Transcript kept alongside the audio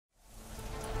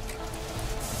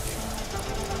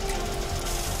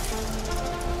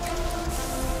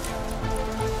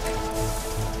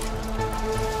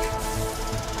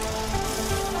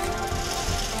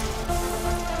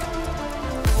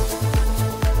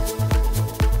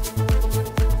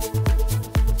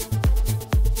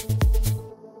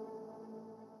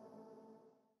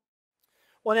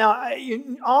Well,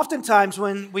 now, oftentimes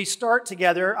when we start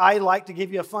together, I like to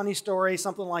give you a funny story,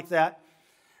 something like that.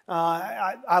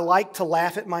 I like to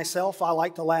laugh at myself. I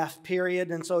like to laugh, period.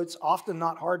 And so it's often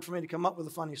not hard for me to come up with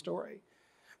a funny story.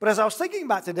 But as I was thinking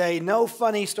about today, no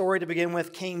funny story to begin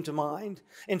with came to mind.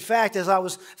 In fact, as I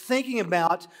was thinking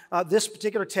about this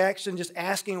particular text and just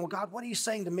asking, well, God, what are you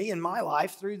saying to me in my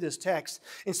life through this text?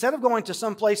 Instead of going to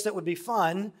some place that would be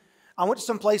fun, I went to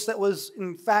some place that was,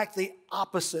 in fact, the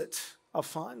opposite of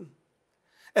fun.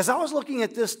 As I was looking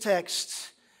at this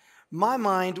text, my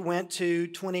mind went to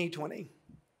 2020.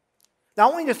 Now,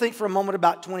 I want you to think for a moment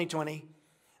about 2020.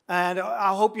 And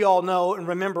I hope you all know and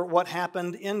remember what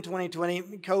happened in 2020.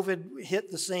 COVID hit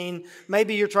the scene.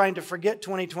 Maybe you're trying to forget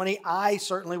 2020. I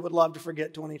certainly would love to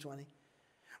forget 2020.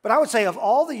 But I would say of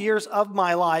all the years of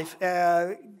my life,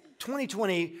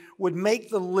 2020 would make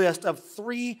the list of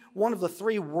one of the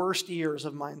three worst years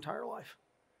of my entire life.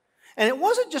 And it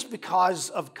wasn't just because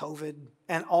of COVID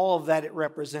and all of that it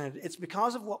represented. It's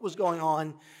because of what was going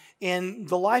on in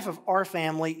the life of our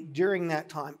family during that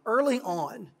time. Early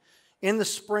on, in the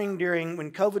spring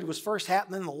when COVID was first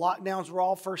happening, the lockdowns were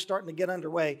all first starting to get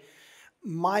underway,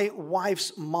 my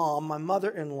wife's mom, my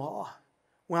mother-in-law,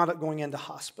 wound up going into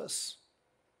hospice.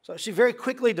 So she very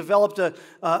quickly developed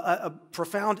a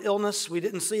profound illness. We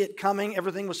didn't see it coming.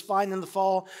 Everything was fine in the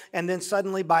fall. And then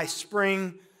suddenly by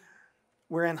spring,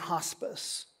 we're in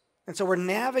hospice. And so we're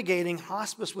navigating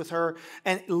hospice with her.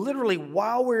 And literally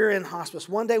while we're in hospice,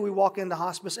 one day we walk into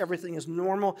hospice, everything is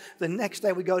normal. The next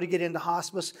day we go to get into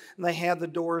hospice, and they had the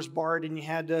doors barred, and you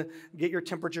had to get your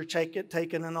temperature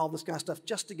taken and all this kind of stuff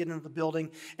just to get into the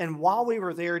building. And while we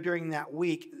were there during that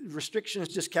week, restrictions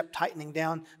just kept tightening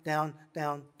down, down,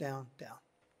 down, down, down.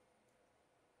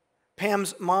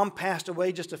 Pam's mom passed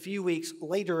away just a few weeks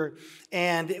later,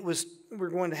 and we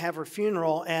were going to have her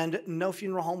funeral, and no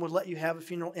funeral home would let you have a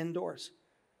funeral indoors.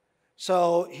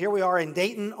 So here we are in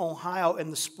Dayton, Ohio in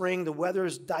the spring. The weather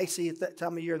is dicey at that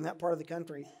time of year in that part of the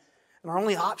country. And our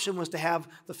only option was to have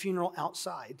the funeral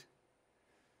outside.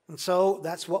 And so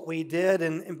that's what we did,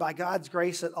 and by God's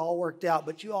grace, it all worked out.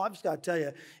 But I've just got to tell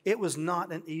you, it was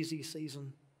not an easy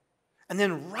season. And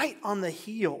then right on the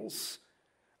heels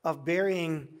of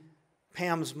burying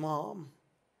Pam's mom,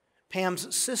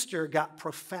 Pam's sister got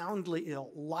profoundly ill,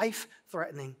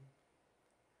 life-threatening.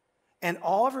 And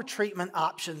all of her treatment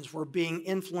options were being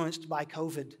influenced by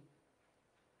COVID.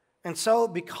 And so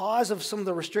because of some of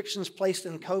the restrictions placed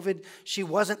in COVID, she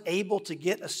wasn't able to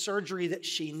get a surgery that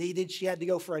she needed. She had to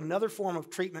go for another form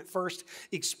of treatment first,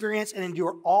 experience and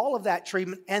endure all of that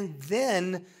treatment, and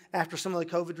then, after some of the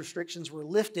COVID restrictions were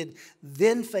lifted,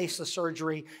 then face the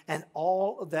surgery and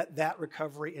all of that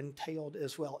recovery entailed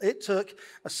as well. It took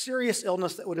a serious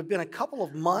illness that would have been a couple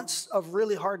of months of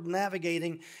really hard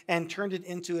navigating and turned it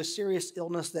into a serious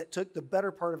illness that took the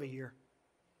better part of a year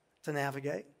to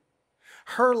navigate.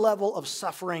 Her level of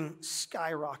suffering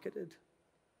skyrocketed.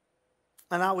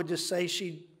 And I would just say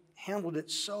she handled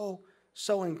it so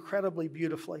incredibly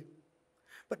beautifully.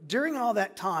 But during all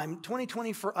that time,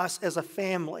 2020 for us as a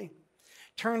family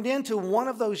turned into one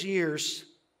of those years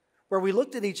where we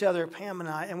looked at each other, Pam and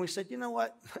I, and we said, you know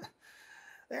what?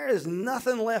 There is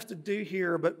nothing left to do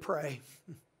here but pray.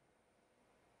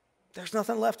 There's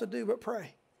nothing left to do but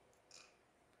pray.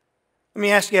 Let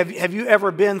me ask you, have you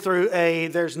ever been through a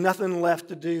there's nothing left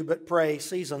to do but pray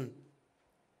season?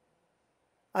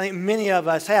 I think many of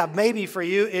us have. Maybe for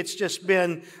you, it's just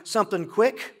been something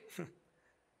quick,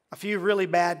 a few really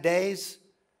bad days.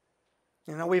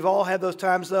 You know, we've all had those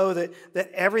times, though, that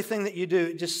everything that you do,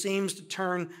 it just seems to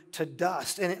turn to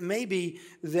dust. And it may be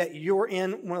that you're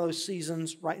in one of those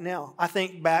seasons right now. I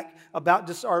think back about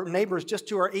just our neighbors just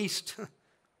to our east.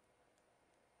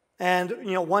 And,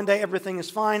 one day everything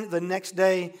is fine. The next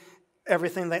day,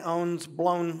 everything they own's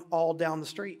blown all down the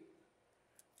street.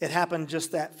 It happened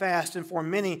just that fast. And for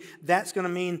many, that's going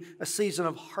to mean a season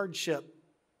of hardship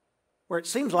where it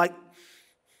seems like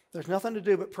there's nothing to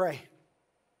do but pray.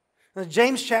 Now,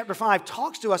 James chapter 5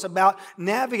 talks to us about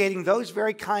navigating those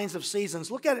very kinds of seasons.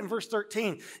 Look at it in verse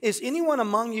 13. Is anyone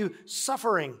among you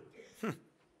suffering?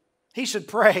 He should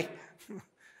pray.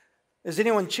 Is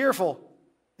anyone cheerful?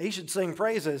 He should sing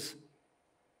praises.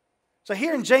 So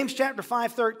here in James chapter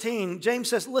 5:13, James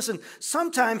says, listen,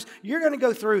 sometimes you're going to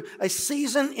go through a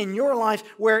season in your life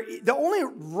where the only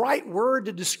right word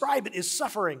to describe it is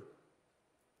suffering.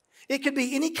 It could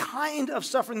be any kind of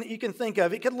suffering that you can think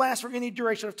of. It could last for any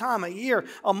duration of time, a year,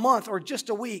 a month, or just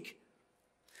a week.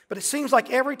 But it seems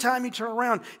like every time you turn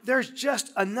around, there's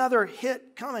just another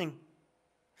hit coming.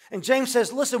 And James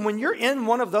says, listen, when you're in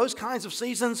one of those kinds of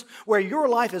seasons where your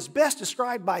life is best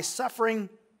described by suffering,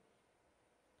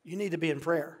 you need to be in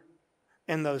prayer.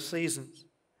 in those seasons.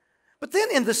 But then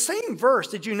in the same verse,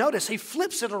 did you notice he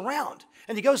flips it around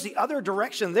and he goes the other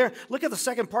direction there? Look at the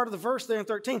second part of the verse there in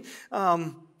 13.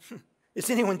 Is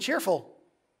anyone cheerful?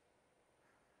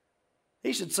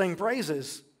 He should sing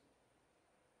praises.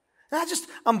 And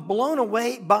I'm blown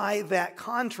away by that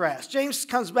contrast. James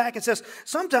comes back and says,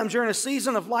 sometimes you're in a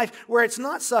season of life where it's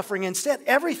not suffering. Instead,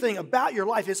 everything about your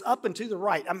life is up and to the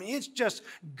right. I mean, it's just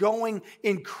going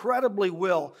incredibly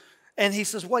well. And he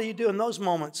says, what do you do in those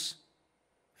moments?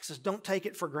 He says, don't take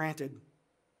it for granted.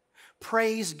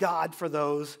 Praise God for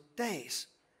those days.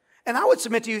 And I would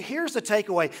submit to you, here's the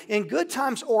takeaway. In good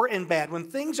times or in bad, when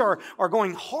things are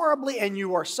going horribly and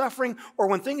you are suffering, or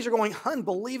when things are going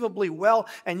unbelievably well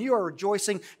and you are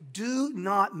rejoicing, do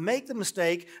not make the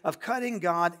mistake of cutting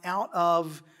God out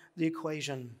of the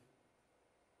equation.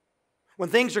 When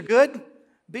things are good,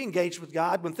 be engaged with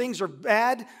God. When things are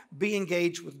bad, be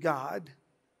engaged with God.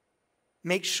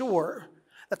 Make sure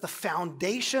that the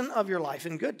foundation of your life,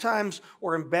 in good times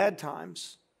or in bad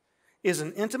times, is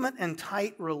an intimate and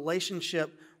tight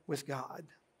relationship with God.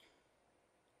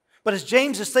 But as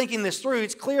James is thinking this through,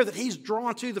 it's clear that he's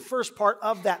drawn to the first part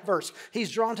of that verse. He's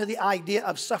drawn to the idea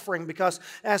of suffering because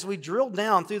as we drill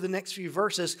down through the next few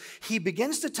verses, he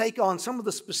begins to take on some of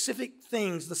the specific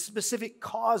things, the specific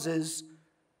causes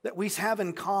that we have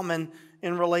in common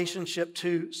in relationship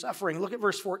to suffering. Look at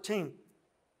verse 14.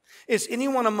 Is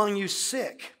anyone among you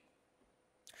sick?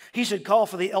 He should call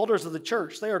for the elders of the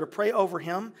church. They are to pray over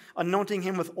him, anointing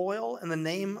him with oil in the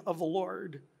name of the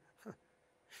Lord.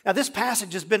 Now, this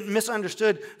passage has been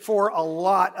misunderstood for a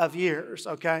lot of years,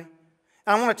 okay? And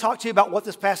I want to talk to you about what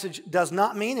this passage does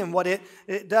not mean and what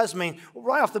it does mean.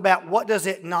 Right off the bat, what does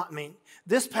it not mean?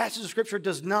 This passage of Scripture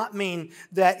does not mean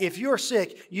that if you're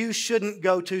sick, you shouldn't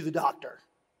go to the doctor.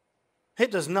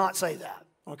 It does not say that,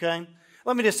 okay?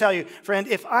 Let me just tell you, friend,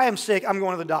 if I am sick, I'm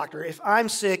going to the doctor. If I'm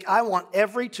sick, I want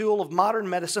every tool of modern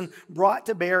medicine brought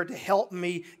to bear to help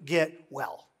me get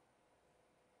well.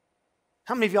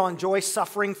 How many of y'all enjoy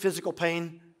suffering physical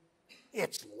pain?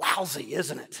 It's lousy,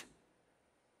 isn't it?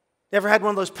 Ever had one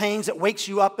of those pains that wakes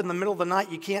you up in the middle of the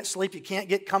night, you can't sleep, you can't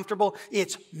get comfortable?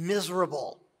 It's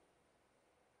miserable.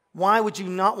 Why would you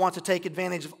not want to take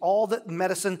advantage of all that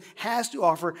medicine has to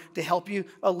offer to help you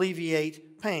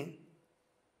alleviate pain?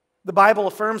 The Bible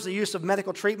affirms the use of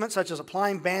medical treatment such as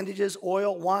applying bandages,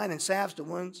 oil, wine, and salves to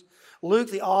wounds.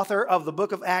 Luke, the author of the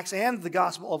book of Acts and the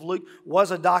Gospel of Luke, was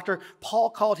a doctor.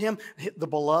 Paul called him the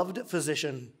beloved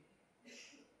physician.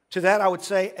 To that I would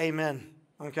say amen,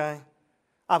 okay?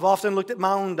 I've often looked at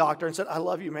my own doctor and said, I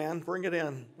love you, man, bring it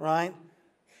in, right?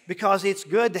 Because it's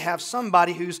good to have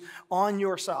somebody who's on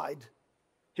your side,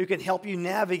 who can help you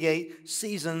navigate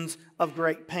seasons of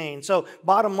great pain. So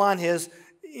bottom line is,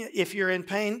 if you're in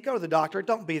pain, go to the doctor.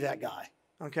 Don't be that guy,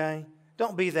 okay?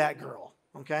 Don't be that girl,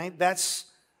 okay? That's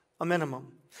a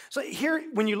minimum. So here,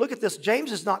 when you look at this,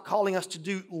 James is not calling us to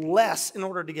do less in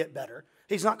order to get better.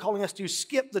 He's not calling us to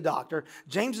skip the doctor.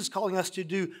 James is calling us to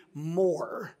do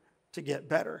more to get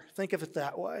better. Think of it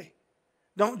that way.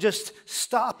 Don't just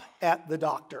stop at the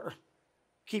doctor.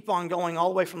 Keep on going all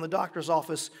the way from the doctor's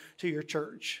office to your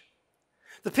church.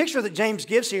 The picture that James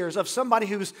gives here is of somebody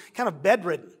who's kind of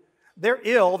bedridden. They're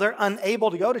ill, they're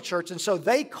unable to go to church, and so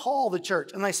they call the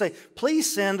church and they say,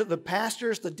 please send the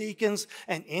pastors, the deacons,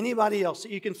 and anybody else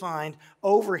that you can find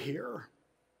over here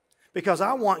because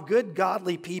I want good,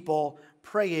 godly people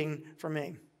praying for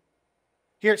me.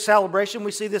 Here at Celebration,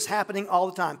 we see this happening all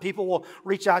the time. People will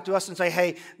reach out to us and say,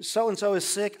 hey, so-and-so is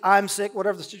sick, I'm sick,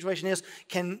 whatever the situation is.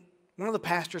 Can one of the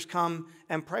pastors come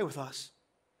and pray with us?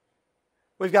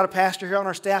 We've got a pastor here on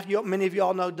our staff. Many of you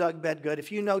all know Doug Bedgood.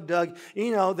 If you know Doug,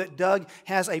 you know that Doug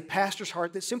has a pastor's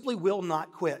heart that simply will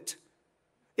not quit.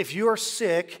 If you are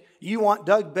sick, you want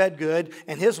Doug Bedgood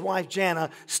and his wife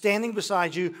Jana standing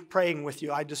beside you praying with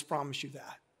you. I just promise you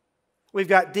that. We've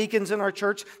got deacons in our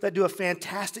church that do a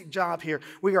fantastic job here.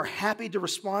 We are happy to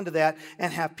respond to that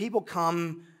and have people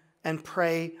come and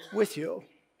pray with you.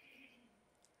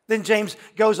 Then James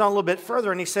goes on a little bit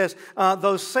further and he says,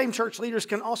 those same church leaders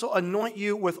can also anoint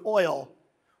you with oil.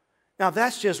 Now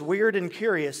that's just weird and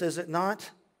curious, is it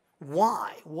not?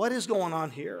 Why? What is going on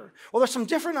here? Well, there's some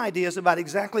different ideas about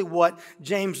exactly what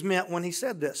James meant when he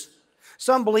said this.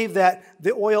 Some believe that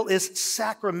the oil is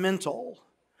sacramental,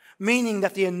 meaning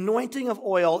that the anointing of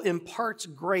oil imparts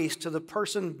grace to the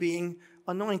person being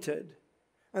anointed.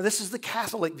 Now this is the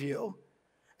Catholic view.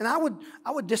 And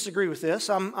I would disagree with this.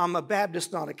 I'm a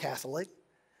Baptist, not a Catholic.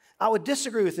 I would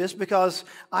disagree with this because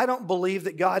I don't believe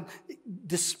that God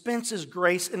dispenses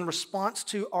grace in response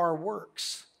to our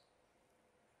works.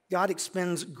 God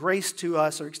extends grace to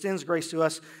us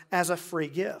as a free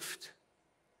gift.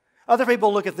 Other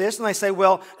people look at this and they say,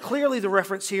 well, clearly the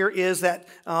reference here is that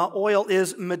oil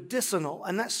is medicinal.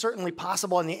 And that's certainly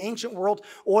possible. In the ancient world,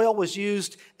 oil was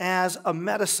used as a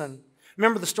medicine.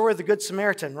 Remember the story of the Good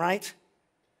Samaritan, right?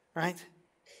 Right?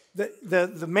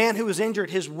 The man who was injured,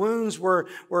 his wounds were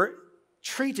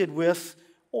treated with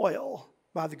oil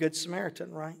by the Good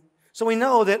Samaritan, right? So we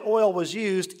know that oil was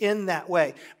used in that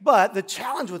way. But the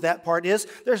challenge with that part is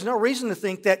there's no reason to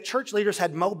think that church leaders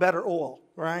had better oil,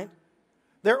 right?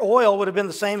 Their oil would have been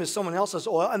the same as someone else's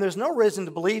oil, and there's no reason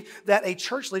to believe that a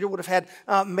church leader would have had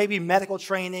maybe medical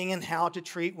training in how to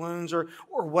treat wounds or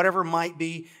whatever might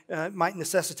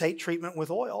necessitate treatment with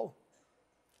oil.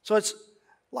 So it's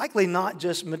likely not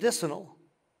just medicinal.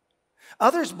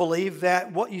 Others believe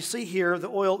that what you see here, the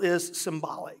oil, is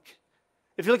symbolic.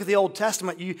 If you look at the Old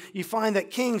Testament, you find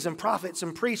that kings and prophets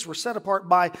and priests were set apart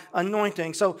by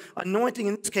anointing. So anointing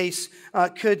in this case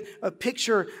could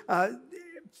picture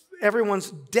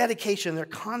everyone's dedication, their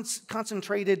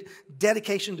concentrated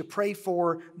dedication to pray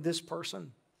for this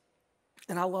person.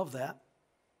 And I love that.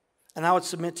 And I would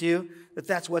submit to you that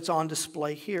that's what's on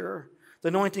display here. The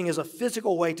anointing is a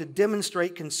physical way to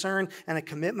demonstrate concern and a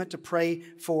commitment to pray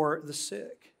for the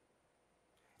sick.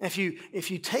 And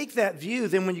if you take that view,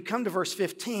 then when you come to verse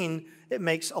 15, it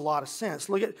makes a lot of sense.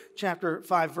 Look at chapter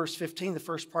 5, verse 15, the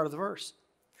first part of the verse.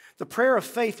 The prayer of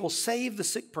faith will save the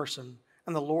sick person,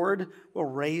 and the Lord will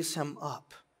raise him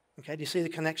up. Okay, do you see the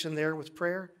connection there with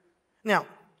prayer? Now,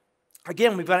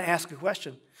 again, we've got to ask a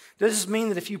question. Does this mean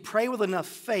that if you pray with enough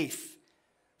faith,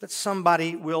 that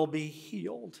somebody will be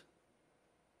healed?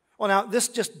 Well, now, this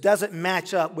just doesn't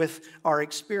match up with our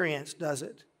experience, does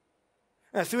it?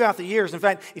 Throughout the years, in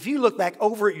fact, if you look back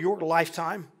over at your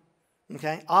lifetime,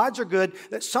 okay, odds are good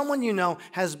that someone you know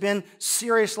has been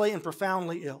seriously and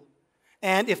profoundly ill.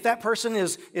 And if that person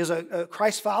is a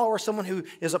Christ follower, someone who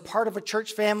is a part of a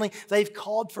church family, they've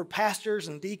called for pastors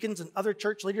and deacons and other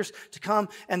church leaders to come,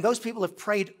 and those people have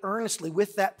prayed earnestly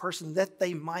with that person that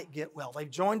they might get well. They've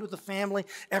joined with the family.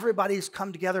 Everybody's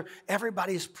come together.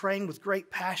 Everybody's praying with great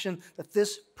passion that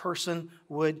this person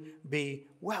would be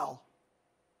well.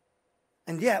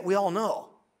 And yet, we all know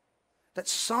that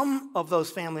some of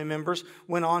those family members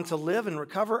went on to live and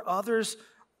recover. Others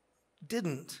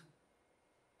didn't.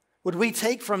 Would we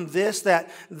take from this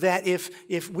that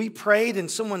if we prayed and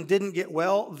someone didn't get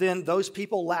well, then those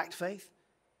people lacked faith?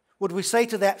 Would we say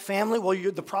to that family, well,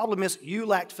 the problem is you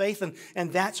lacked faith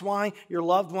and that's why your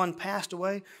loved one passed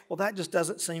away? Well, that just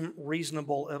doesn't seem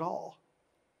reasonable at all.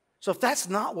 So if that's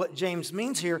not what James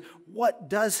means here, what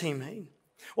does he mean?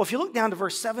 Well, if you look down to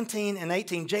verse 17 and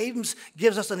 18, James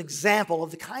gives us an example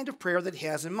of the kind of prayer that he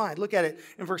has in mind. Look at it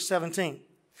in verse 17.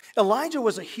 Elijah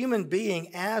was a human being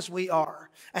as we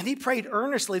are, and he prayed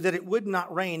earnestly that it would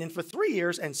not rain. And for 3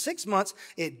 years and 6 months,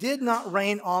 it did not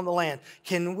rain on the land.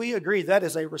 Can we agree that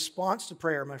is a response to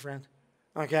prayer, my friend?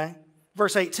 Okay.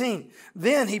 Verse 18,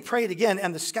 then he prayed again,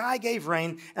 and the sky gave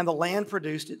rain, and the land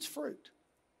produced its fruit.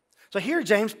 So here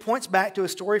James points back to a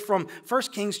story from 1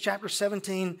 Kings chapter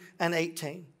 17 and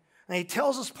 18. And he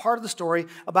tells us part of the story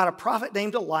about a prophet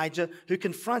named Elijah who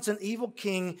confronts an evil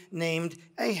king named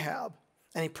Ahab.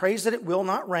 And he prays that it will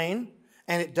not rain,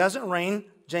 and it doesn't rain,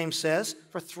 James says,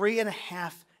 for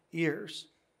 3.5 years.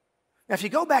 Now, if you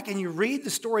go back and you read the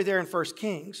story there in 1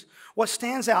 Kings, what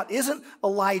stands out isn't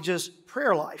Elijah's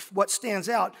prayer life. What stands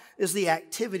out is the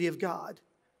activity of God.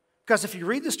 Because if you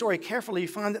read the story carefully, you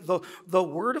find that the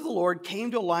word of the Lord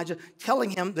came to Elijah telling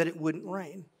him that it wouldn't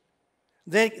rain.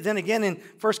 Then again in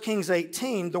 1 Kings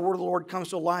 18, the word of the Lord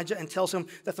comes to Elijah and tells him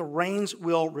that the rains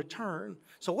will return.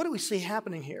 So what do we see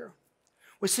happening here?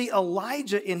 We see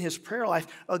Elijah in his prayer life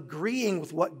agreeing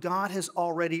with what God has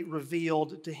already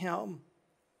revealed to him.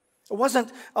 It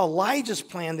wasn't Elijah's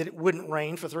plan that it wouldn't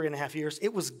rain for 3.5 years.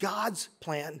 It was God's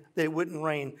plan that it wouldn't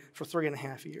rain for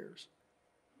 3.5 years.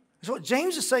 So what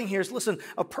James is saying here is, listen,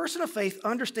 a person of faith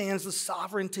understands the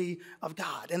sovereignty of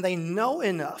God, and they know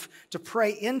enough to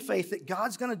pray in faith that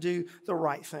God's going to do the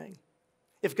right thing.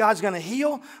 If God's going to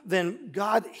heal, then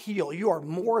God heal. You are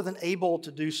more than able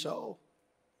to do so.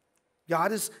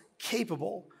 God is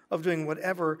capable of doing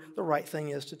whatever the right thing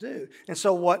is to do. And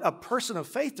so what a person of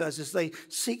faith does is they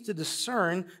seek to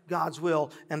discern God's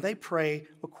will, and they pray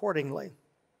accordingly.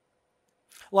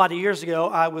 A lot of years ago,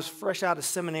 I was fresh out of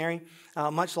seminary,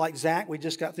 much like Zach. We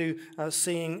just got through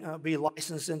be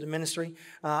licensed into ministry.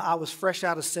 I was fresh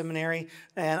out of seminary,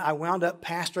 and I wound up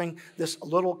pastoring this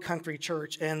little country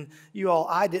church. And you all,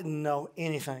 I didn't know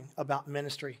anything about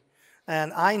ministry.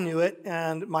 And I knew it,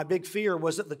 and my big fear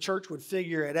was that the church would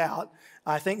figure it out.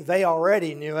 I think they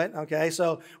already knew it, okay?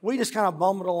 So we just kind of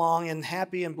bumbled along in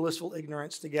happy and blissful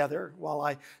ignorance together while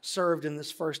I served in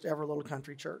this first ever little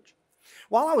country church.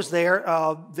 While I was there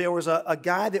was a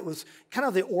guy that was kind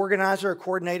of the organizer or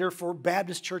coordinator for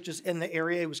Baptist churches in the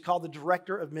area. He was called the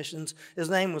Director of Missions. His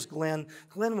name was Glenn.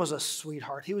 Glenn was a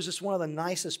sweetheart. He was just one of the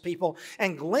nicest people.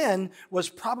 And Glenn was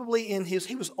probably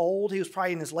he was old. He was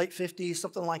probably in his late 50s,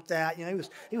 something like that. You know,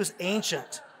 he was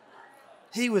ancient.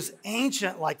 He was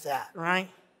ancient like that, right?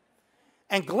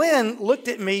 And Glenn looked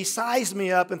at me, sized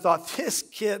me up, and thought, this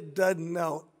kid doesn't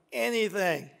know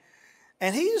anything.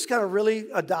 And he just kind of really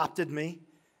adopted me.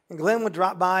 And Glenn would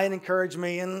drop by and encourage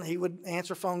me, and he would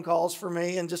answer phone calls for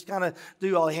me and just kind of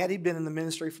do all he had. He'd been in the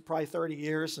ministry for probably 30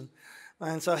 years,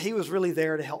 and so he was really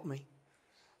there to help me.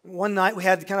 One night we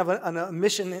had kind of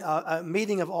a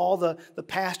meeting of all the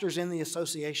pastors in the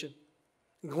association.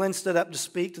 And Glenn stood up to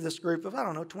speak to this group of,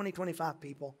 20, 25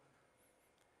 people.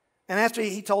 And after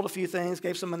he told a few things,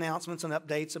 gave some announcements and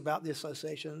updates about the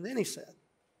association, and then he said,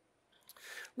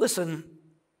 listen,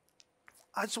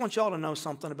 I just want y'all to know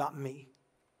something about me.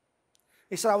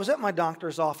 He said, I was at my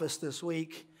doctor's office this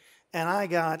week, and I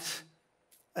got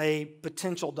a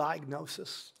potential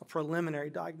diagnosis, a preliminary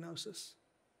diagnosis.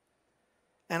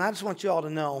 And I just want y'all to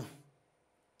know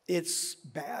it's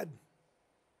bad.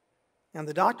 And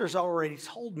the doctor's already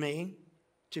told me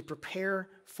to prepare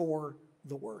for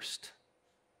the worst.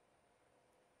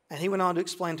 And he went on to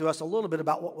explain to us a little bit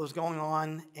about what was going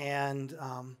on, and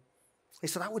he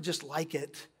said, I would just like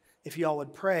it if y'all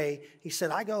would pray. He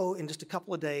said, I go in just a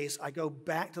couple of days, I go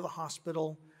back to the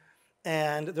hospital,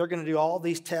 and they're going to do all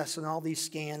these tests and all these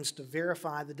scans to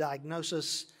verify the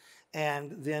diagnosis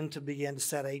and then to begin to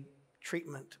set a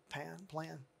treatment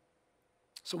plan.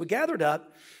 So we gathered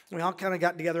up, we all kind of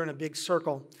got together in a big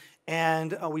circle,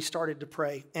 and we started to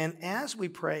pray. And as we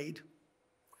prayed,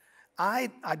 I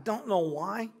don't know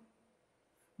why,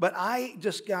 but I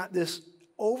just got this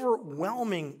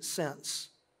overwhelming sense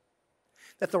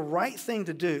that the right thing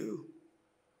to do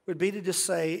would be to just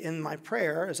say in my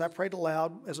prayer, as I prayed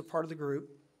aloud as a part of the group,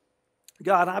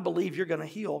 God, I believe you're going to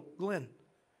heal Glenn,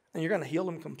 and you're going to heal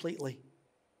him completely.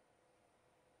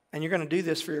 And you're going to do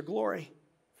this for your glory.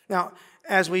 Now,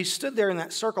 as we stood there in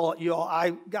that circle, you all,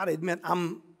 I got to admit,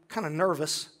 I'm kind of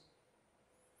nervous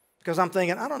because I'm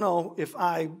thinking, I don't know if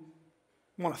I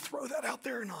want to throw that out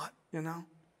there or not, you know.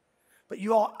 But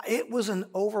you all, it was an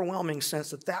overwhelming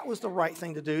sense that that was the right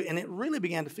thing to do. And it really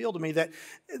began to feel to me that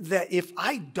if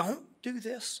I don't do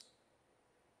this,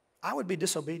 I would be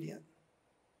disobedient.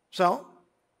 So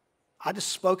I just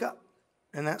spoke up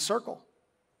in that circle.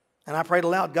 And I prayed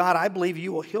aloud, God, I believe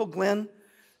you will heal Glenn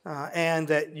and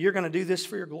that you're going to do this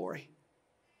for your glory.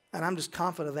 And I'm just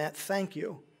confident of that. Thank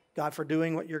you, God, for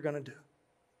doing what you're going to do.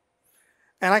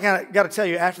 And I got to tell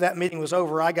you, after that meeting was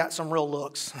over, I got some real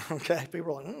looks. Okay,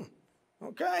 people were like,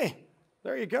 okay,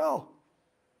 there you go.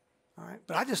 All right,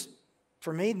 but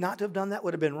for me, not to have done that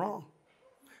would have been wrong.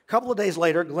 A couple of days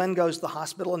later, Glenn goes to the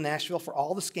hospital in Nashville for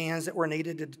all the scans that were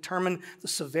needed to determine the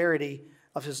severity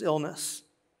of his illness.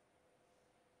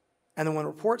 And then when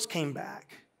reports came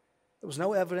back, there was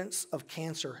no evidence of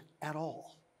cancer at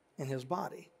all in his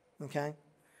body, okay?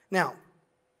 Now,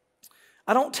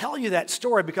 I don't tell you that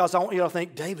story because I want you to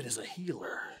think David is a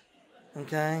healer,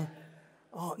 okay?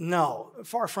 Oh, no,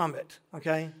 far from it,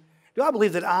 okay? Do I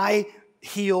believe that I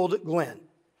healed Glenn?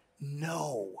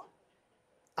 No,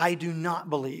 I do not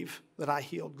believe that I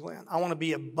healed Glenn. I want to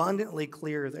be abundantly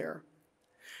clear there.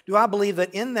 Do I believe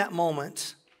that in that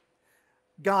moment,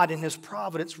 God in his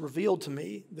providence revealed to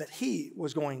me that he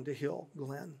was going to heal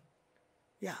Glenn?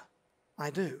 Yeah,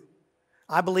 I do.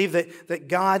 I believe that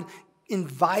God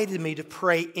invited me to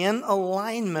pray in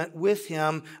alignment with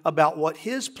him about what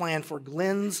his plan for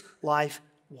Glenn's life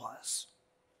was.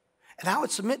 And I would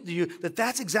submit to you that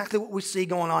that's exactly what we see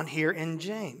going on here in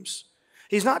James.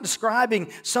 He's not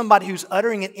describing somebody who's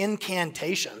uttering an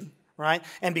incantation, right?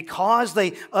 And because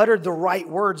they uttered the right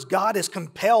words, God is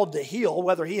compelled to heal,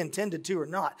 whether he intended to or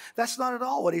not. That's not at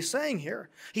all what he's saying here.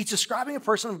 He's describing a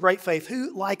person of great faith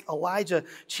who, like Elijah,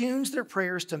 tunes their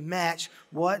prayers to match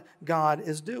what God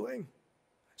is doing.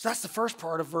 So that's the first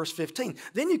part of verse 15.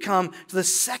 Then you come to the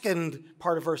second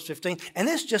part of verse 15, and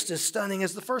it's just as stunning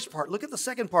as the first part. Look at the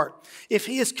second part. If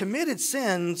he has committed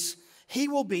sins, he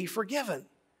will be forgiven.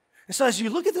 And so as you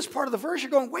look at this part of the verse,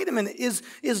 you're going, wait a minute, is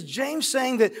James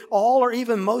saying that all or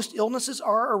even most illnesses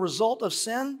are a result of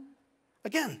sin?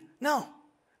 Again, no,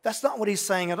 that's not what he's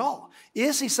saying at all.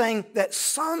 Is he saying that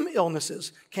some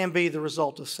illnesses can be the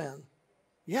result of sin?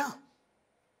 Yeah.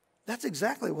 That's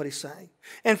exactly what he's saying.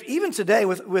 And even today,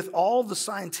 with all the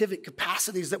scientific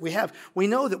capacities that we have, we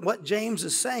know that what James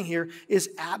is saying here is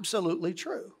absolutely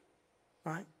true,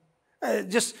 right?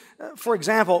 For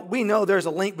example, we know there's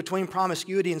a link between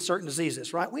promiscuity and certain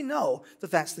diseases, right? We know that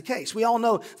that's the case. We all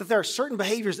know that there are certain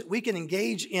behaviors that we can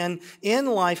engage in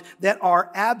life that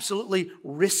are absolutely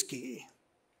risky.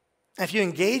 If you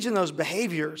engage in those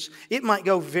behaviors, it might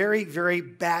go very, very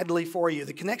badly for you.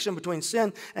 The connection between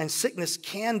sin and sickness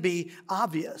can be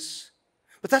obvious.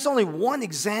 But that's only one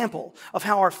example of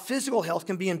how our physical health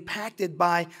can be impacted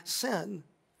by sin.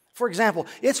 For example,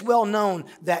 it's well known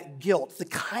that guilt, the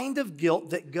kind of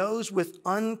guilt that goes with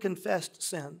unconfessed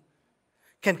sin,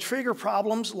 can trigger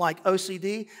problems like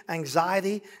OCD,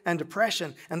 anxiety, and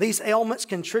depression. And these ailments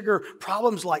can trigger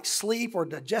problems like sleep or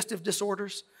digestive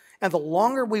disorders. And the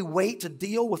longer we wait to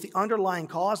deal with the underlying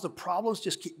cause, the problems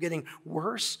just keep getting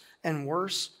worse and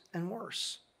worse and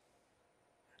worse.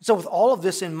 So with all of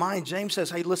this in mind, James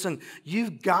says, hey, listen,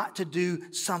 you've got to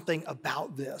do something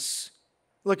about this.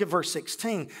 Look at verse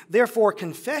 16. Therefore,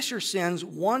 confess your sins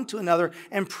one to another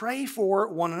and pray for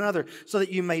one another so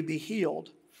that you may be healed.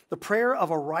 The prayer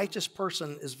of a righteous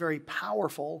person is very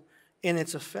powerful in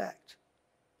its effect.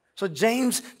 So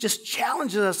James just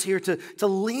challenges us here to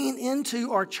lean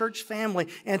into our church family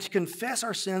and to confess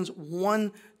our sins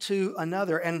one to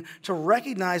another and to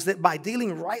recognize that by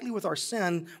dealing rightly with our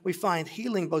sin, we find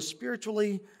healing both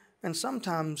spiritually and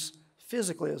sometimes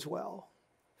physically as well.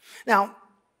 Now,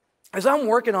 as I'm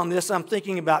working on this, I'm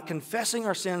thinking about confessing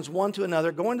our sins one to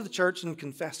another, going to the church and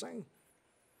confessing.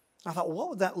 I thought, what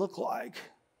would that look like?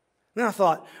 Then I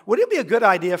thought, would it be a good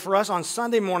idea for us on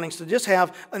Sunday mornings to just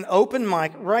have an open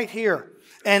mic right here?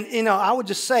 And, I would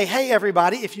just say, hey,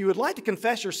 everybody, if you would like to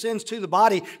confess your sins to the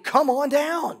body, come on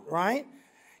down, right?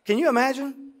 Can you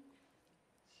imagine?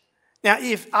 Now,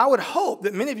 if I would hope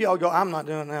that many of y'all go, I'm not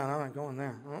doing that. I'm not going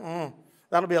there.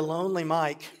 That'll be a lonely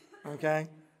mic, okay?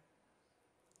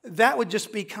 That would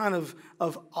just be kind of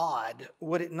odd,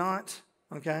 would it not?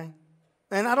 Okay?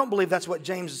 And I don't believe that's what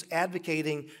James is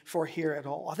advocating for here at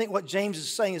all. I think what James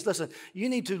is saying is, listen, you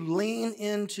need to lean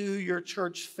into your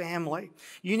church family.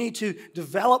 You need to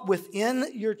develop within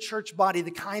your church body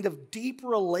the kind of deep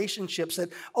relationships that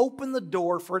open the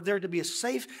door for there to be a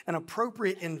safe and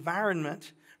appropriate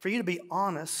environment for you to be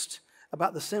honest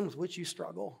about the sin with which you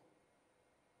struggle.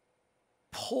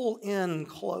 Pull in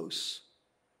close.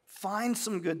 Find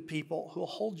some good people who will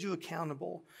hold you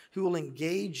accountable, who will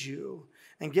engage you,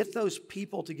 and get those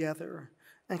people together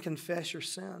and confess your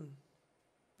sin.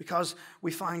 Because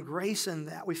we find grace in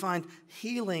that. We find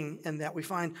healing in that. We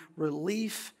find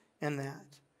relief in that.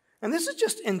 And this is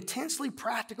just intensely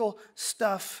practical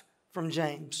stuff from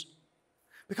James.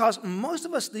 Because most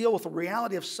of us deal with the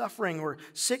reality of suffering or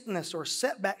sickness or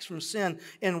setbacks from sin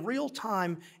in real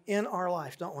time in our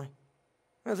life, don't we?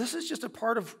 Now, this is just a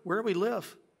part of where we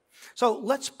live. So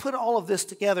let's put all of this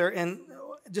together and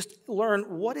just learn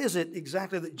what is it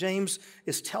exactly that James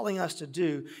is telling us to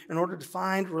do in order to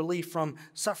find relief from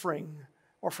suffering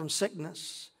or from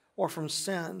sickness or from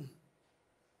sin.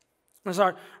 As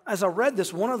I read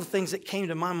this, one of the things that came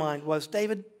to my mind was,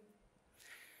 David,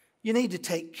 you need to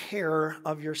take care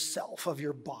of yourself, of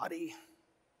your body.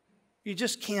 You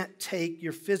just can't take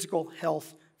your physical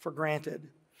health for granted.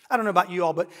 I don't know about you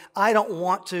all, but I don't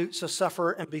want to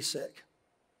suffer and be sick.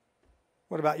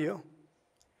 What about you?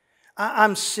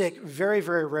 I'm sick very,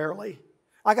 very rarely.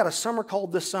 I got a summer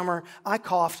cold this summer. I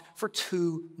coughed for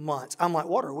 2 months. I'm like,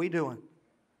 what are we doing?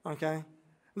 Okay?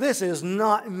 This is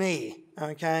not me.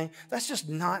 Okay? That's just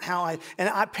not how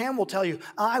Pam will tell you,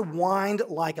 I whined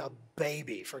like a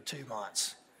baby for 2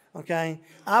 months. Okay?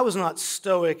 I was not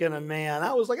stoic in a man.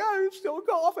 I was like, I'm still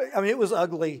coughing. I mean, it was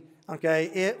ugly.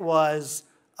 Okay? It was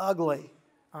ugly.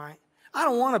 All right? I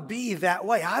don't want to be that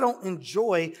way. I don't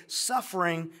enjoy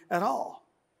suffering at all.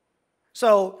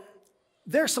 So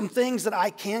there's some things that I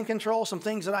can control, some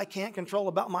things that I can't control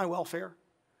about my welfare,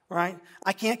 right?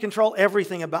 I can't control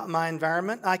everything about my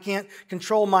environment. I can't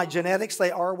control my genetics.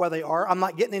 They are where they are. I'm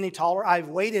not getting any taller. I've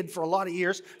waited for a lot of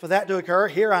years for that to occur.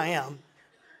 Here I am.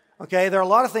 Okay, there are a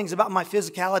lot of things about my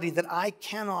physicality that I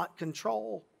cannot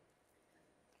control.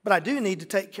 But I do need to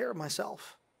take care of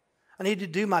myself. I need to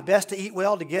do my best to eat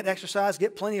well, to get exercise,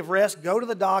 get plenty of rest, go to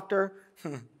the doctor.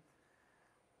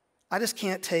 I just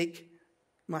can't take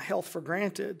my health for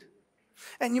granted.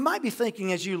 And you might be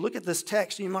thinking, as you look at this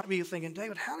text, you might be thinking,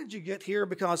 David, how did you get here?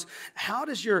 Because how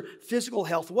does your physical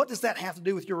health, what does that have to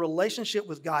do with your relationship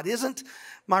with God? Isn't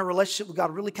my relationship with God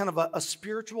really kind of a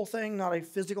spiritual thing, not a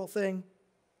physical thing?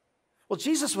 Well,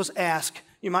 Jesus was asked,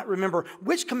 you might remember,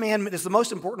 which commandment is the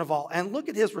most important of all? And look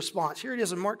at his response. Here it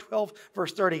is in Mark 12,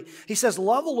 verse 30. He says,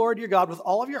 love the Lord your God with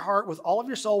all of your heart, with all of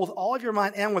your soul, with all of your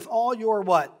mind, and with all your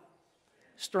what?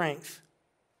 Strength.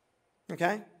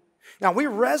 Okay? Now, we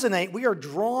resonate, we are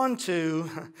drawn to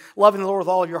loving the Lord with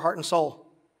all of your heart and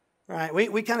soul. Right?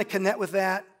 We kind of connect with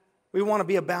that. We want to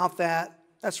be about that.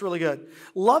 That's really good.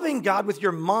 Loving God with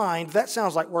your mind, that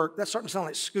sounds like work. That's starting to sound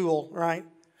like school, right?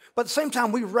 But at the same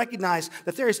time, we recognize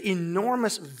that there is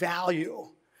enormous value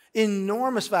in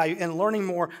learning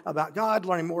more about God,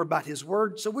 learning more about His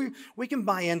Word. So we can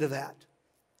buy into that.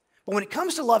 But when it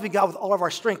comes to loving God with all of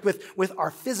our strength, with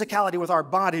our physicality, with our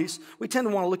bodies, we tend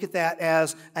to want to look at that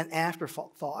as an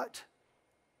afterthought.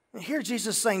 And here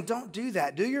Jesus is saying, don't do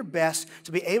that. Do your best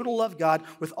to be able to love God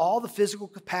with all the physical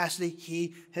capacity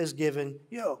He has given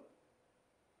you.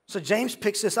 So James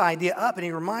picks this idea up and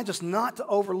he reminds us not to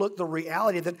overlook the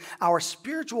reality that our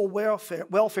spiritual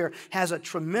welfare has a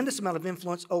tremendous amount of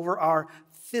influence over our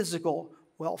physical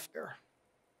welfare.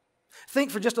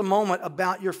 Think for just a moment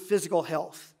about your physical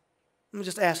health. Let me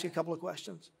just ask you a couple of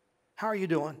questions. How are you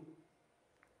doing?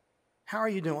 How are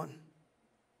you doing?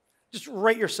 Just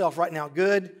rate yourself right now.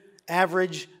 Good,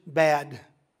 average, bad.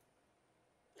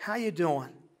 How are you doing?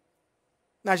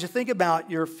 Now, as you think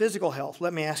about your physical health,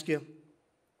 let me ask you,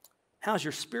 how's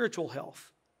your spiritual health?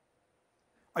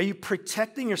 Are you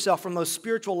protecting yourself from those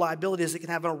spiritual liabilities that can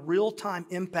have a real-time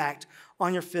impact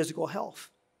on your physical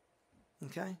health?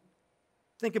 Okay?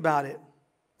 Think about it.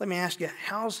 Let me ask you,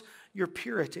 how's your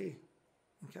purity?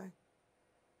 Okay?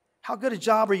 How good a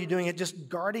job are you doing at just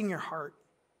guarding your heart?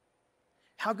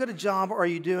 How good a job are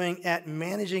you doing at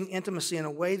managing intimacy in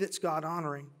a way that's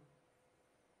God-honoring?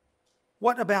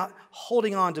 What about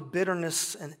holding on to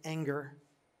bitterness and anger?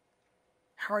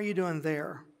 How are you doing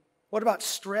there? What about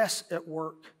stress at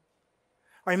work?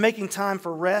 Are you making time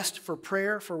for rest, for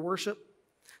prayer, for worship?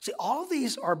 See, all of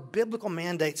these are biblical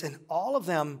mandates, and all of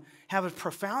them have a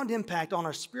profound impact on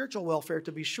our spiritual welfare,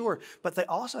 to be sure, but they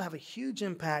also have a huge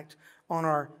impact on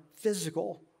our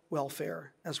physical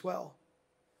welfare as well.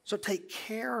 So take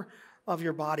care of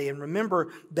your body, and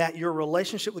remember that your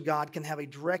relationship with God can have a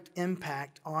direct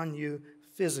impact on you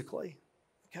physically.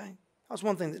 Okay? That's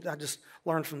one thing that I just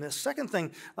learned from this. Second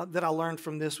thing that I learned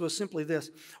from this was simply this.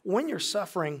 When you're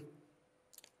suffering,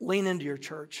 lean into your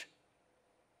church.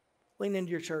 Lean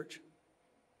into your church.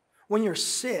 When you're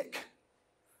sick,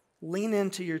 lean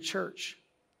into your church.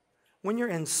 When you're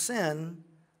in sin,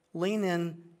 lean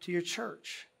into your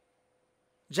church.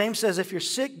 James says, if you're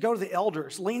sick, go to the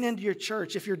elders. Lean into your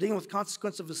church. If you're dealing with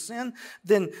consequence of a sin,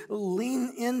 then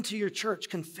lean into your church.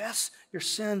 Confess your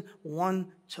sin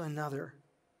one to another.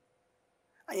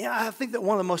 I think that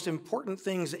one of the most important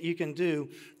things that you can do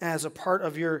as a part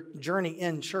of your journey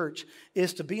in church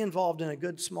is to be involved in a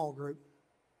good small group.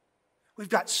 We've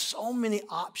got so many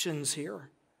options here.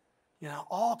 You know,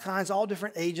 all kinds, all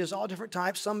different ages, all different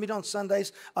types. Some meet on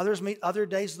Sundays, others meet other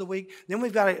days of the week. Then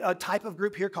we've got a type of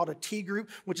group here called a T group,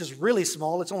 which is really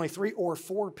small. It's only 3 or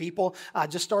 4 people. I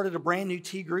just started a brand new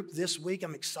T group this week.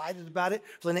 I'm excited about it.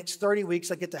 For the next 30 weeks,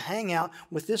 I get to hang out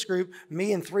with this group,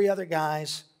 me and 3 other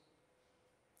guys.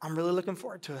 I'm really looking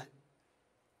forward to it.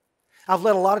 I've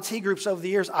led a lot of T groups over the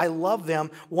years. I love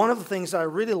them. One of the things that I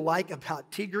really like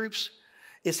about T groups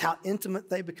is how intimate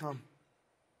they become.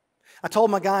 I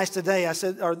told my guys today,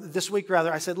 or this week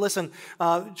rather, I said, listen,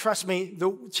 trust me,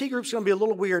 the T group's going to be a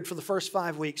little weird for the first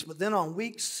 5 weeks, but then on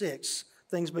week 6,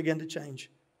 things begin to change.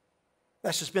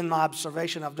 That's just been my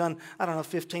observation. I've done,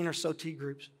 15 or so T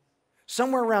groups.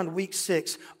 Somewhere around week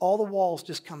 6, all the walls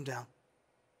just come down.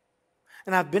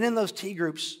 And I've been in those T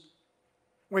groups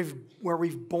where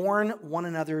we've borne one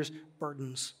another's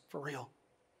burdens for real.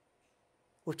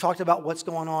 We've talked about what's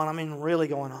going on, really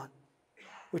going on.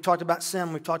 We've talked about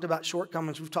sin. We've talked about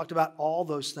shortcomings. We've talked about all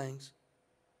those things.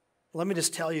 Let me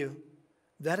just tell you,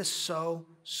 that is so,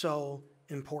 so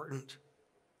important.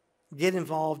 Get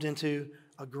involved into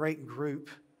a great group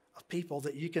of people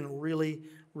that you can really,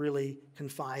 really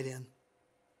confide in.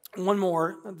 One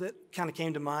more that kind of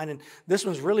came to mind, and this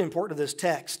one's really important to this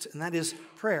text, and that is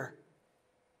prayer.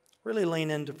 Really lean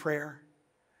into prayer.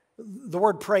 The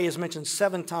word pray is mentioned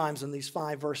 7 times in these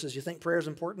 5 verses. You think prayer is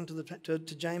important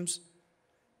to James?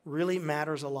 Really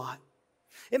matters a lot.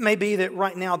 It may be that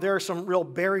right now there are some real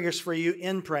barriers for you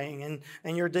in praying,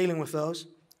 and you're dealing with those.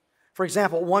 For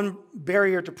example, one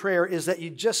barrier to prayer is that you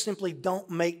just simply don't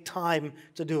make time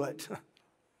to do it.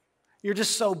 You're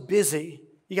just so busy.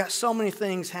 You got so many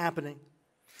things happening.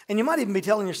 And you might even be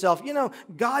telling yourself,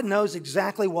 God knows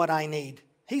exactly what I need.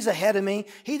 He's ahead of me.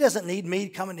 He doesn't need me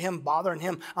coming to him, bothering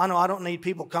him. I know I don't need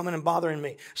people coming and bothering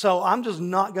me. So I'm just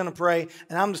not going to pray,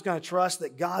 and I'm just going to trust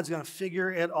that God's going to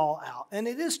figure it all out. And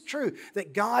it is true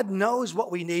that God knows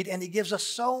what we need, and he gives us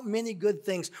so many good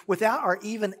things without our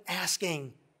even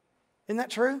asking. Isn't that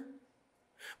true?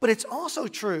 But it's also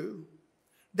true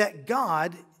that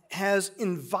God has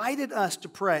invited us to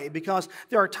pray because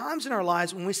there are times in our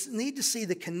lives when we need to see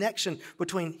the connection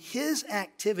between his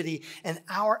activity and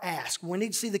our ask. We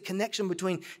need to see the connection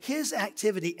between his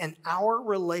activity and our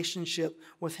relationship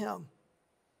with him.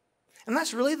 And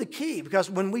that's really the key, because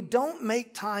when we don't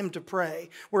make time to pray,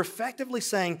 we're effectively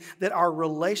saying that our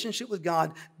relationship with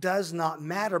God does not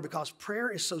matter, because prayer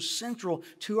is so central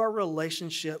to our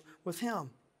relationship with him.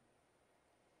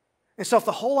 And so if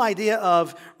the whole idea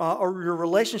of or your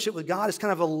relationship with God is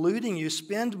kind of eluding you,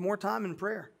 spend more time in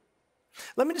prayer.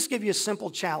 Let me just give you a simple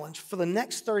challenge. For the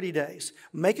next 30 days,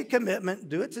 make a commitment,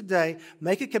 do it today,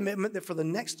 make a commitment that for the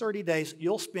next 30 days,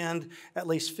 you'll spend at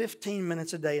least 15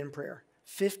 minutes a day in prayer.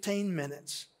 15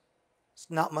 minutes. It's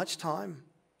not much time,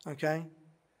 okay?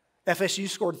 FSU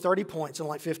scored 30 points in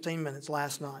like 15 minutes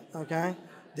last night, okay?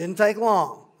 Didn't take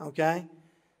long, okay?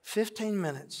 15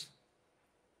 minutes.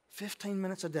 15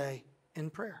 minutes a day in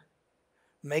prayer.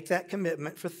 Make that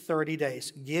commitment for 30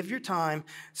 days. Give your time,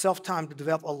 self-time, to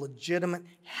develop a legitimate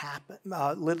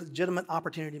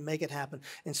opportunity to make it happen.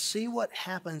 And see what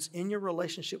happens in your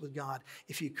relationship with God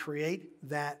if you create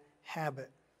that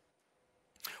habit.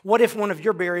 What if one of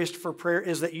your barriers for prayer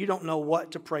is that you don't know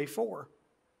what to pray for?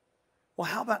 Well,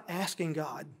 how about asking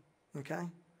God? Okay?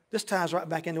 This ties right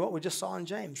back into what we just saw in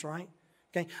James, right?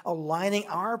 Okay, aligning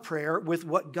our prayer with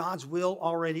what God's will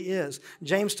already is.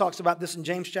 James talks about this in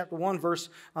James chapter 1, verse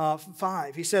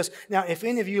 5. He says, now, if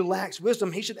any of you lacks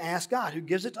wisdom, he should ask God, who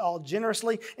gives it to all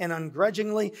generously and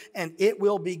ungrudgingly, and it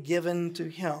will be given to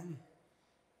him.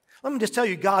 Let me just tell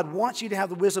you, God wants you to have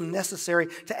the wisdom necessary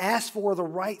to ask for the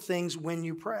right things when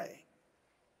you pray.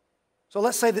 So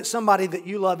let's say that somebody that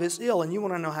you love is ill and you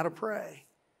want to know how to pray.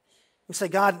 You say,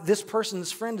 God, this person,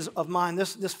 this friend of mine,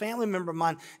 this family member of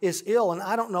mine is ill, and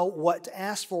I don't know what to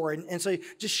ask for. And so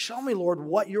just show me, Lord,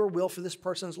 what your will for this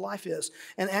person's life is.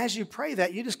 And as you pray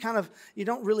that, you just you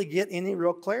don't really get any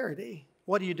real clarity.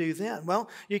 What do you do then? Well,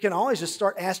 you can always just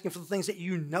start asking for the things that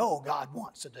you know God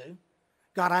wants to do.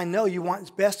 God, I know you want what's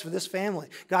best for this family.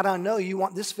 God, I know you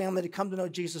want this family to come to know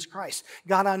Jesus Christ.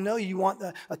 God, I know you want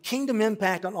a kingdom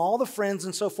impact on all the friends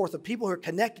and so forth, the people who are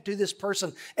connected to this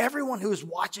person, everyone who is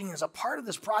watching is a part of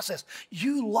this process.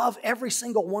 You love every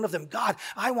single one of them. God,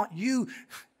 I want you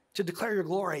to declare your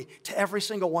glory to every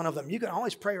single one of them. You can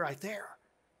always pray right there.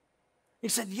 He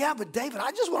said, yeah, but David,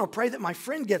 I just want to pray that my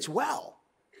friend gets well.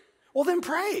 Well, then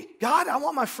pray. God, I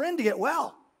want my friend to get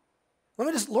well.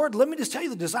 Lord, let me just tell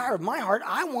you the desire of my heart.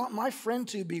 I want my friend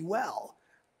to be well.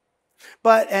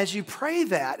 But as you pray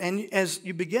that and as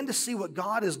you begin to see what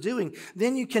God is doing,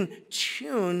 then you can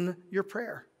tune your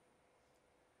prayer.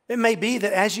 It may be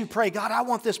that as you pray, God, I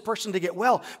want this person to get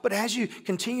well. But as you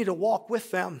continue to walk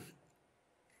with them,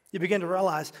 you begin to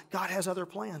realize God has other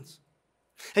plans.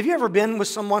 Have you ever been with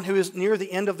someone who is near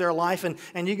the end of their life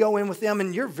and you go in with them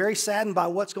and you're very saddened by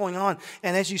what's going on?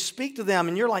 And as you speak to them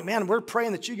and you're like, man, we're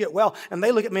praying that you get well. And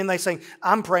they look at me and they say,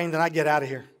 I'm praying that I get out of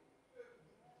here.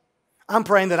 I'm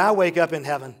praying that I wake up in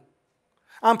heaven.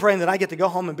 I'm praying that I get to go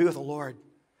home and be with the Lord.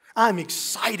 I'm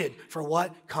excited for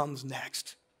what comes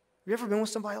next. Have you ever been with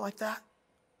somebody like that?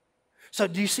 So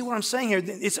do you see what I'm saying here?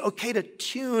 It's okay to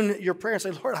tune your prayer and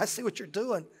say, Lord, I see what you're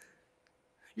doing.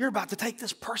 You're about to take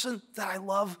this person that I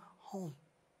love home.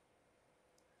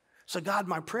 So God,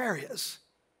 my prayer is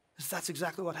that's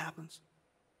exactly what happens.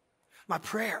 My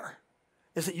prayer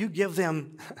is that you give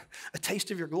them a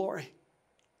taste of your glory,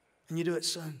 and you do it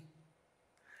soon.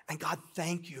 And God,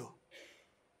 thank you.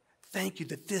 Thank you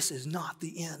that this is not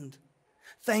the end.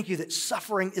 Thank you that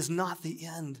suffering is not the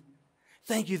end.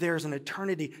 Thank you there is an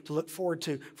eternity to look forward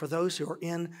to for those who are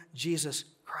in Jesus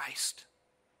Christ.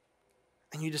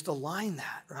 And you just align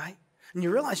that, right? And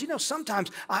you realize, sometimes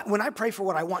when I pray for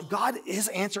what I want, God, his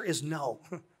answer is no.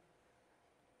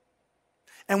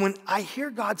 And when I hear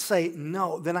God say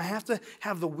no, then I have to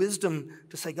have the wisdom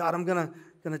to say, God, I'm going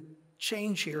to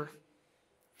change here.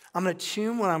 I'm going to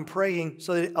tune what I'm praying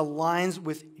so that it aligns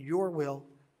with your will,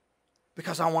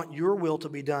 because I want your will to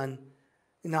be done,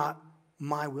 not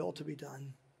my will to be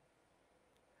done.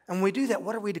 And when we do that,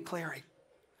 what are we declaring?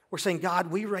 We're saying, God,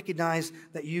 we recognize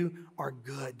that you are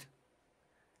good.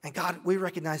 And God, we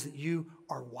recognize that you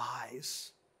are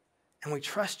wise. And we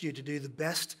trust you to do the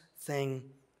best thing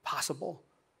possible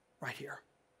right here,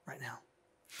 right now.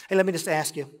 Hey, let me just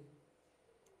ask you,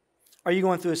 are you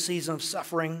going through a season of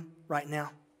suffering right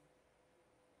now?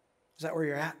 Is that where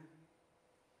you're at?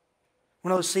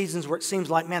 One of those seasons where it seems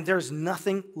like, man, there's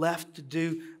nothing left to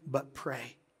do but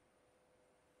pray.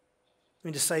 Let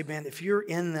me just say, man, if you're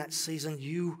in that season,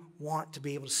 you want to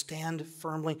be able to stand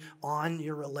firmly on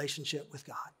your relationship with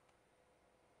God.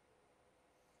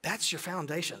 That's your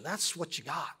foundation. That's what you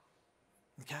got.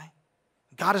 Okay?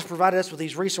 God has provided us with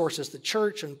these resources, the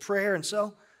church and prayer and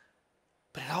so,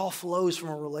 but it all flows from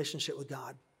a relationship with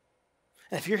God.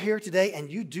 And if you're here today and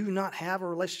you do not have a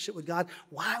relationship with God,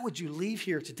 why would you leave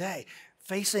here today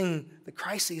facing the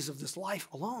crises of this life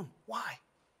alone? Why?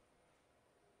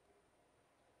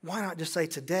 Why not just say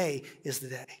today is the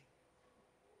day?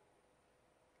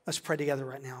 Let's pray together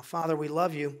right now. Father, we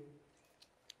love you.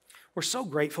 We're so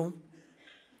grateful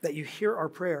that you hear our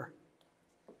prayer.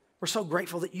 We're so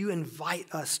grateful that you invite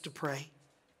us to pray.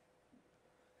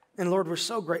 And Lord, we're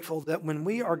so grateful that when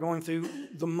we are going through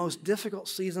the most difficult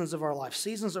seasons of our life,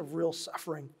 seasons of real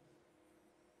suffering,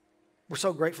 we're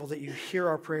so grateful that you hear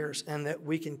our prayers and that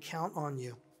we can count on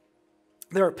you.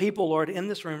 There are people, Lord, in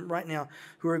this room right now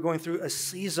who are going through a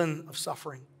season of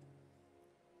suffering.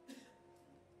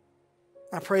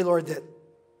 I pray, Lord, that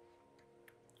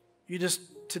you just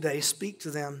today speak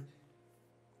to them,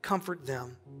 comfort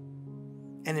them,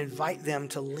 and invite them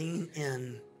to lean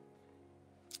in.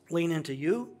 Lean into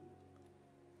you,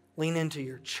 lean into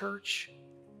your church,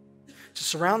 to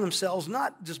surround themselves,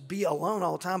 not just be alone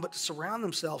all the time, but to surround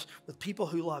themselves with people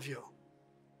who love you.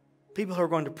 People who are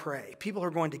going to pray, people who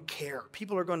are going to care,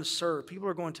 people who are going to serve, people who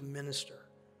are going to minister.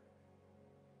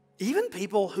 Even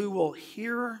people who will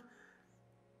hear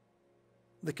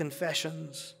the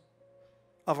confessions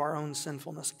of our own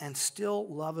sinfulness and still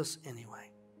love us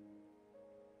anyway.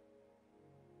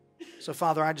 So,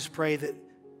 Father, I just pray that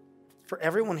for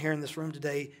everyone here in this room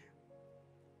today,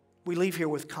 we leave here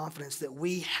with confidence that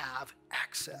we have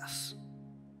access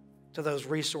to those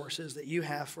resources that you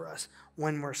have for us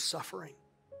when we're suffering.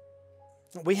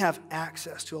 We have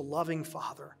access to a loving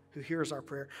Father who hears our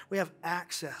prayer. We have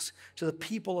access to the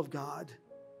people of God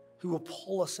who will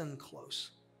pull us in close.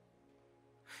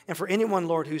 And for anyone,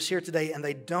 Lord, who's here today and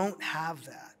they don't have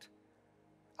that,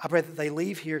 I pray that they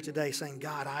leave here today saying,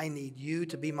 God, I need you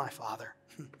to be my Father.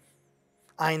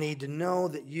 I need to know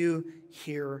that you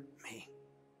hear me.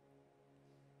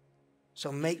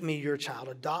 So make me your child.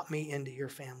 Adopt me into your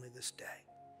family this day.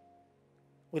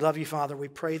 We love you, Father. We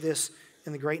pray this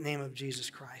in the great name of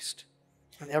Jesus Christ.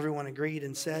 And everyone agreed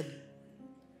and said,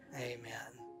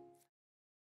 amen.